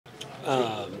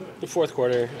The fourth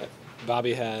quarter,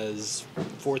 Bobby has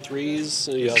 4 threes.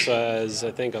 He also has,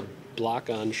 I think, a block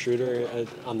on Schroeder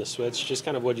on the switch. Just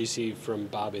kind of what do you see from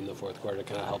Bobby in the fourth quarter to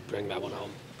kind of help bring that one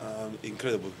home?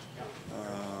 Incredible.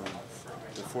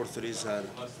 The 4 threes are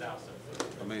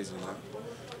amazing. Huh?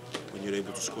 When you're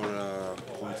able to score a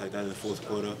point like that in the fourth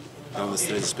quarter, down the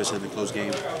stretch, especially in the close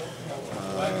game,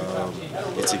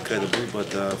 it's incredible. But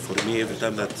for me, every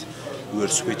time that we were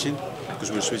switching, because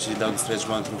we were switching down the stretch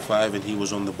 1 through 5, and he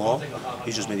was on the ball,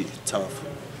 he just made it tough.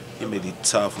 He made it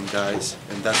tough on guys,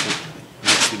 and that's what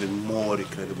makes it even more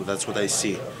incredible. That's what I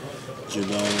see.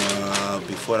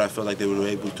 Before I felt like they were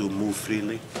able to move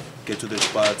freely, get to their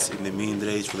spots in the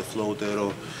mid-range for the floater,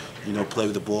 or play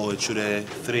with the ball and shoot a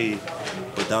three.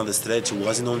 But down the stretch, it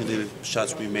wasn't only the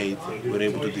shots we made; we were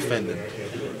able to defend them.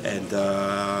 And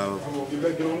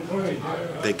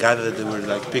the guy that they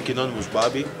were picking on was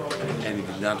Bobby, and it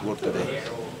did not work today.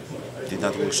 It did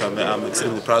not work. So I'm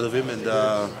extremely proud of him, and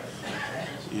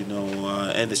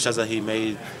and the shots that he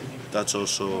made, that's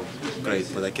also great.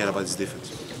 But I care about his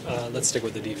defense. Let's stick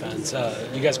with the defense.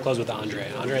 You guys closed with Andre.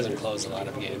 Andre hasn't closed a lot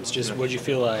of games. Just what did you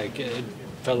feel like? It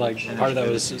felt like part of that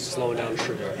was slowing down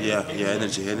Schroeder. Yeah,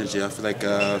 energy. I feel like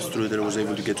Schroeder was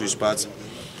able to get to his spots.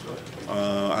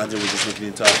 Andre was just making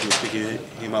it tough. He was picking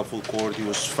him up full court. He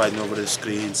was fighting over the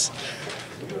screens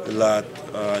a lot.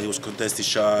 He was contesting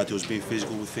shot. He was being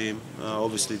physical with him.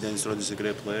 Obviously, Dennis Rodman is a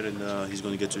great player, and he's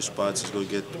going to get to his spots. He's going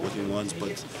to get what he wants,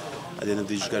 but at the end of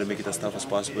the day, you just got to make it as tough as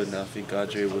possible. And I think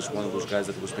Andre was one of those guys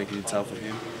that was making it tough for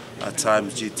him. At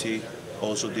times, GT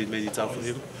also did make it tough for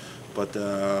him, but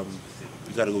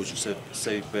you got to go with your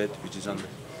safe bet, which is Andre.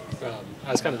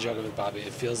 I was kind of joking with Bobby.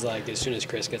 It feels like as soon as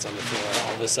Chris gets on the floor,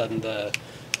 all of a sudden the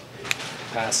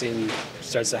passing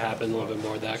starts to happen a little bit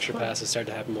more. The extra passes start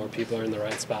to happen more. People are in the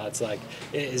right spots. Like,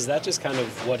 is that just kind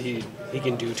of what he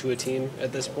can do to a team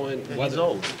at this point? Yeah, he's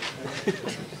old.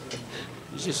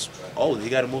 He's just old. He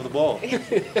got to move the ball.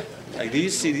 Did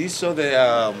you saw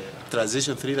the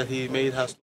transition three that he made? How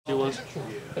it was?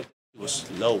 It was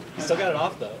low. He still got it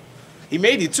off though. He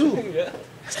made it too. Yeah.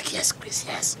 I was like, yes, Chris,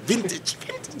 yes, vintage.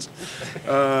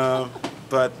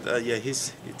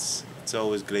 It's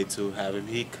always great to have him.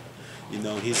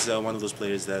 He's one of those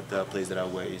players that plays the right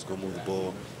way. He's gonna move the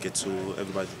ball, get to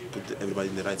everybody, put everybody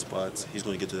in the right spots. He's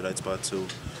gonna get to the right spot too.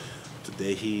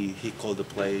 Today he called the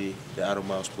play, the out of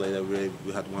bounds play that we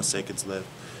had 1 second left.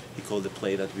 He called the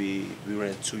play that we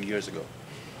ran 2 years ago.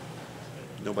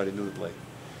 Nobody knew the play.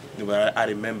 I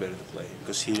remember the play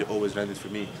because he always ran it for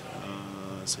me.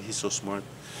 So he's so smart,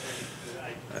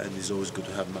 and it's always good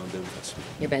to have him out there with us.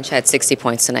 Your bench had 60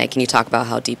 points tonight. Can you talk about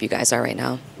how deep you guys are right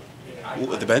now?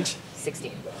 At the bench?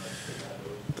 60.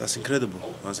 That's incredible.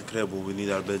 We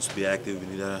need our bench to be active. We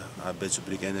need our bench to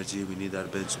bring energy. We need our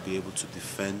bench to be able to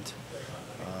defend.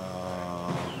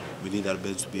 We need our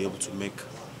bench to be able to make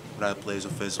right plays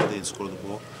offensively and score the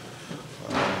ball.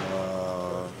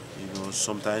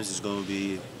 Sometimes it's going to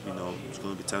be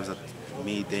times that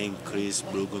me, Dane, Chris,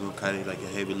 we're going to carry like a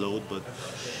heavy load, but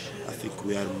I think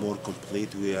we are more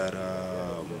complete. We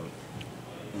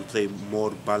play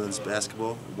more balanced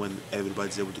basketball when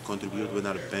everybody's able to contribute. When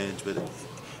our bench, when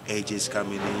AJ is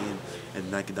coming in and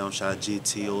knocking down shot,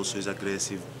 GT also is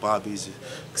aggressive, Bobby is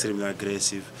extremely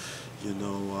aggressive.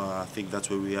 I think that's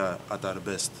where we are at our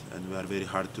best, and we are very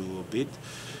hard to beat.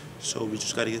 So we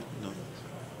just got to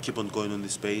keep on going on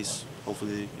this pace.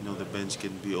 Hopefully, the bench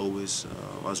can be always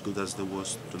as good as it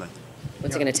was tonight.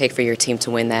 What's it going to take for your team to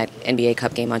win that NBA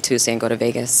Cup game on Tuesday and go to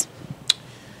Vegas?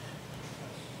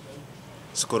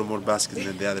 Score more baskets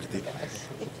than the other team.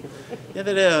 Yeah,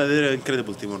 they're an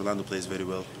incredible team. Orlando plays very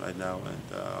well right now, and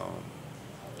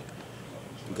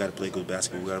we got to play good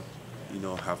basketball. We got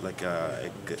to, have like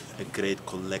a great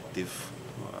collective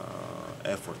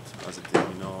effort as a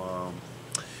team.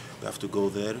 We have to go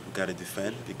there. We got to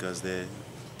defend because they're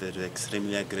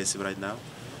extremely aggressive right now.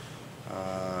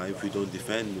 If we don't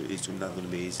defend, it's not going to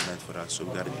be an easy night for us. So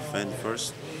we got to defend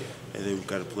first, and then we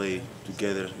got to play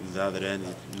together in the other end.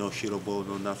 No hero ball,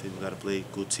 no nothing. We got to play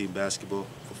good team basketball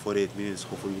for 48 minutes.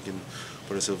 Hopefully we can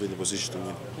put ourselves in a position to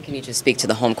win. Can you just speak to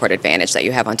the home court advantage that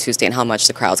you have on Tuesday and how much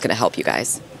the crowd's going to help you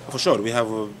guys? For sure, we have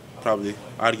probably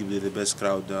arguably the best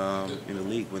crowd in the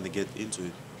league when they get into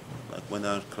it. Like when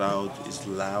our crowd is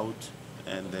loud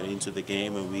and they're into the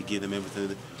game and we give them everything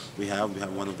that we have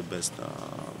one of the best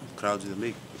crowds in the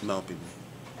league, in my opinion.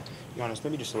 Giannis,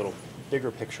 maybe just a little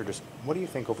bigger picture, just what do you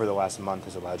think over the last month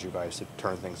has allowed you guys to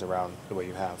turn things around the way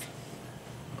you have?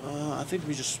 I think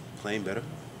we're just playing better.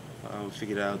 We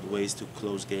figured out ways to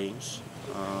close games.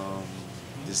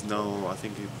 I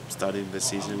think starting the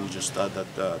season, we just thought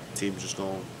that the team just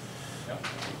going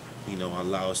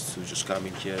allow us to just come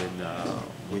in here and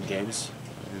win games.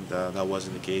 And that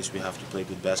wasn't the case. We have to play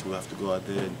good basketball. We have to go out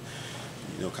there and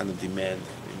kind of demand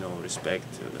respect,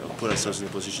 put ourselves in a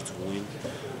position to win.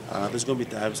 There's going to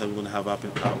be times that we're going to have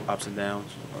ups and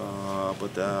downs,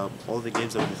 but all the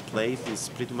games that we've played is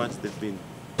pretty much they've been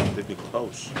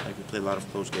close. Like we play a lot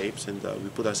of close games, and we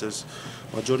put ourselves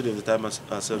majority of the time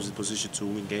ourselves in position to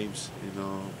win games.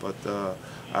 But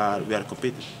we are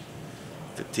competing.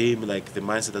 The team, like the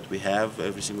mindset that we have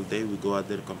every single day, we go out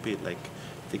there to compete. Like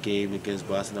the game against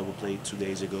Boston that we played 2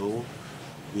 days ago,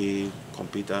 we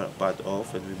compete our butt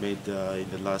off, and we made in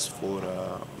the last 4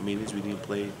 minutes we didn't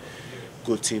play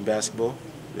good team basketball.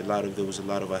 There was a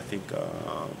lot of I think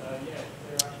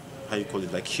how you call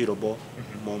it, like hero ball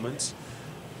moments.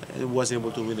 And wasn't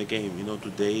able to win the game.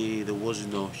 Today there was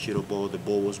no hero ball. The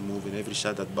ball was moving. Every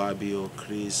shot that Bobby or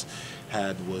Chris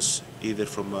had was either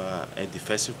from a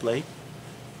defensive play,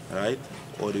 right,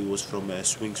 or it was from a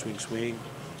swing,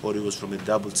 or it was from a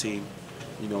double team,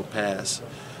 pass.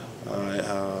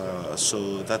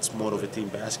 So that's more of a team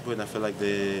basketball, and I feel like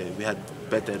we had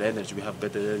better energy. We have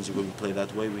better energy when we play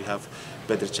that way. We have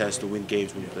better chance to win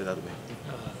games when we play that way.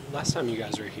 Last time you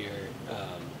guys were here,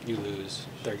 you lose,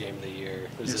 3rd game of the year.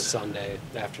 It was a Sunday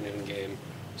afternoon game,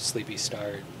 sleepy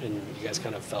start, and you guys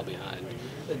kind of fell behind.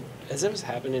 As it was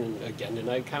happening again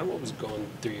tonight, kind of what was going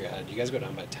through your head? You guys go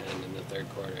down by 10 in the 3rd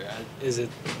quarter. Is it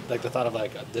like the thought of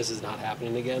like, this is not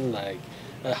happening again? Like,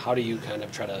 how do you kind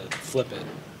of try to flip it?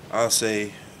 I'll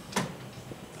say,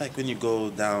 like when you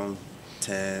go down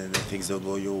 10 and things don't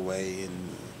go your way and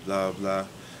blah, blah,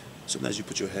 sometimes you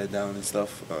put your head down and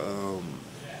stuff.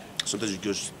 Sometimes you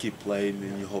just keep playing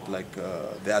and you hope like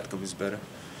the outcome is better.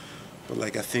 But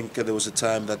like I think there was a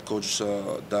time that Coach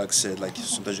Doug said like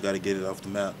sometimes you got to get it off the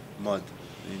mud,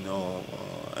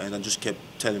 and I just kept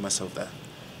telling myself that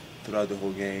throughout the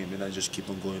whole game, and I just keep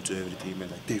on going to every team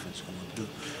and like defense, come on, do.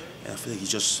 And I feel like he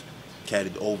just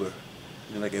carried over.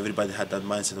 Like everybody had that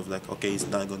mindset of like, okay, it's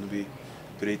not going to be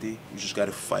pretty. We just got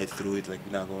to fight through it. Like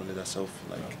we're not going to let ourselves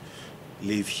like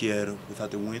leave here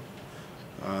without a win.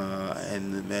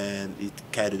 And man, it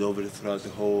carried over throughout the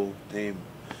whole team.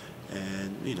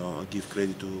 And I give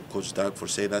credit to Coach Doug for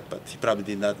saying that, but he probably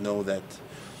did not know that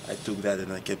I took that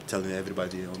and I kept telling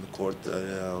everybody on the court.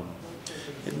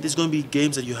 And there's going to be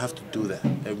games that you have to do that,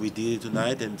 and we did it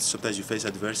tonight. And sometimes you face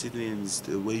adversity, and it's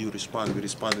the way you respond. We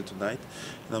responded tonight,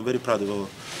 and I'm very proud of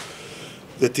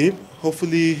the team.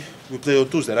 Hopefully, we play on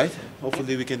Tuesday, right?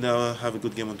 Hopefully, we can have a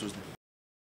good game on Tuesday.